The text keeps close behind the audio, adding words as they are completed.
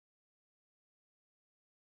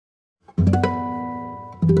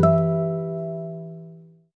The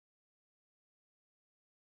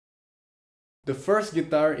first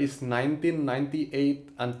guitar is 1998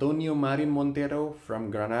 Antonio Marin Montero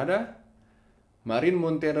from Granada. Marin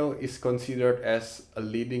Montero is considered as a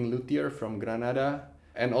leading luthier from Granada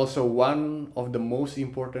and also one of the most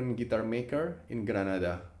important guitar maker in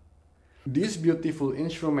Granada. This beautiful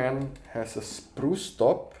instrument has a spruce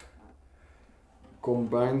top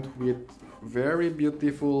combined with very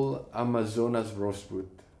beautiful Amazonas rosewood.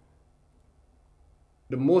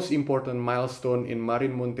 The most important milestone in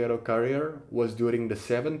Marin Montero's career was during the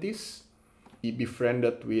 70s. He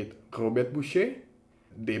befriended with Robert Bouchet.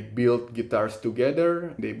 They built guitars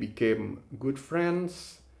together. They became good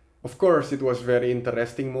friends. Of course, it was a very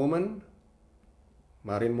interesting moment.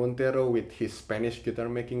 Marin Montero with his Spanish guitar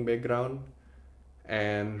making background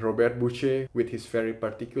and Robert Bouchet with his very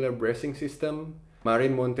particular bracing system.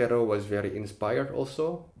 Marin Montero was very inspired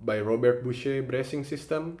also by Robert Bouchet bracing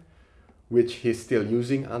system, which he's still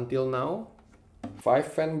using until now.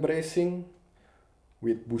 5-fan bracing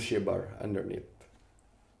with Bouchet bar underneath.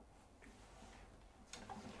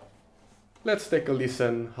 Let's take a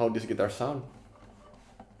listen how this guitar sounds.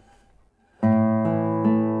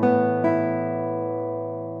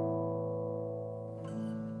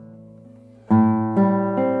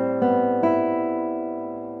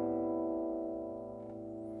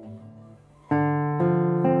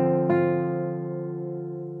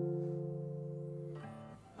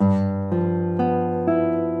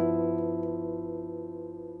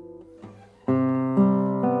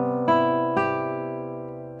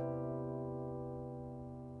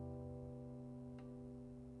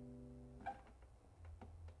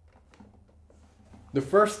 The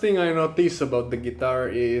first thing I notice about the guitar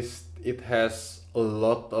is it has a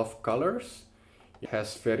lot of colors. It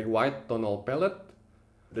has very wide tonal palette.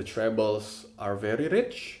 The trebles are very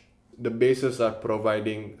rich. The basses are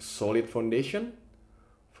providing solid foundation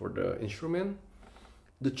for the instrument.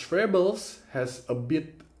 The trebles has a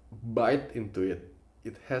bit bite into it.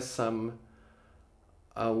 It has some,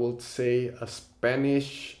 I would say, a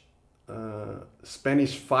Spanish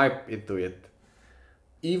vibe into it.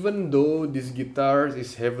 Even though this guitar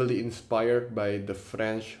is heavily inspired by the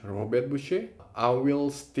French Robert Bouchet, I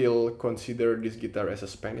will still consider this guitar as a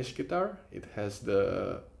Spanish guitar. It has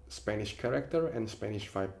the Spanish character and Spanish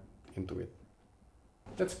vibe into it.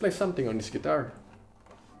 Let's play something on this guitar.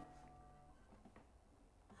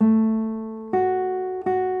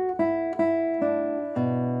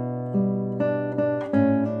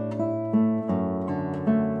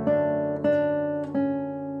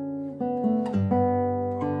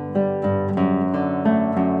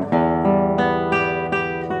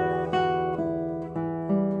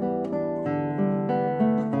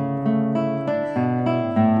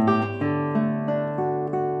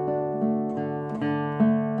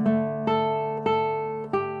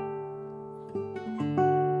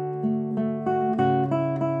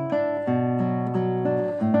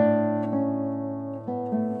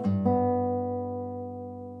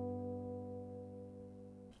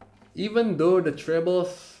 Even though the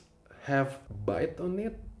trebles have bite on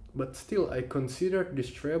it, but still I consider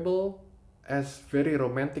this treble as very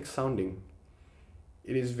romantic sounding.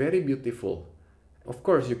 It is very beautiful. Of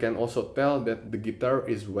course, you can also tell that the guitar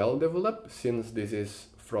is well developed since this is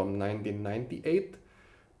from 1998,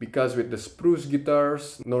 because with the spruce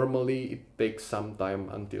guitars, normally it takes some time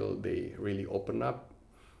until they really open up.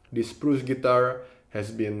 This spruce guitar has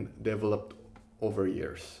been developed over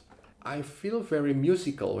years. I feel very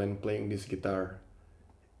musical when playing this guitar.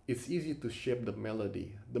 It's easy to shape the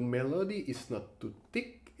melody. The melody is not too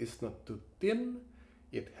thick, it's not too thin.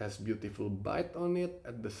 It has beautiful bite on it.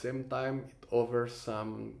 At the same time, it offers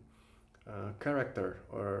some character,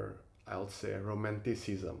 or I'll say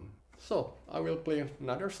romanticism. So, I will play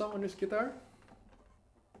another song on this guitar.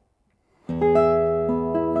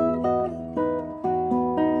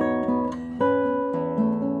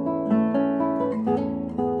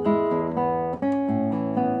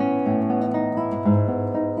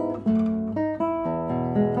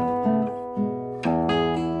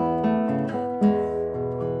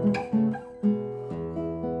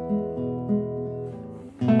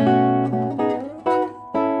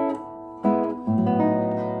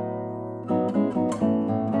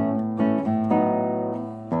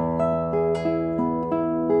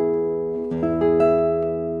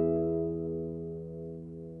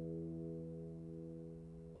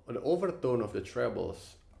 The overtone of the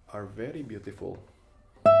trebles are very beautiful.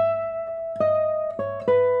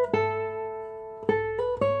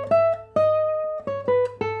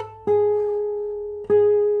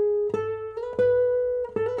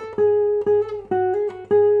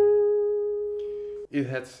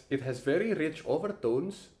 it has very rich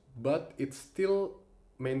overtones, but it's still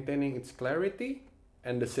maintaining its clarity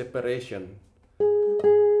and the separation.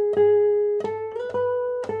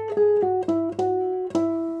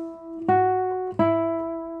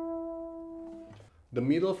 The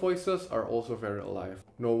middle voices are also very alive.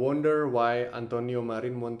 No wonder why Antonio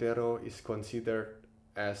Marin Montero is considered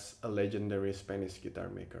as a legendary Spanish guitar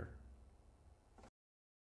maker.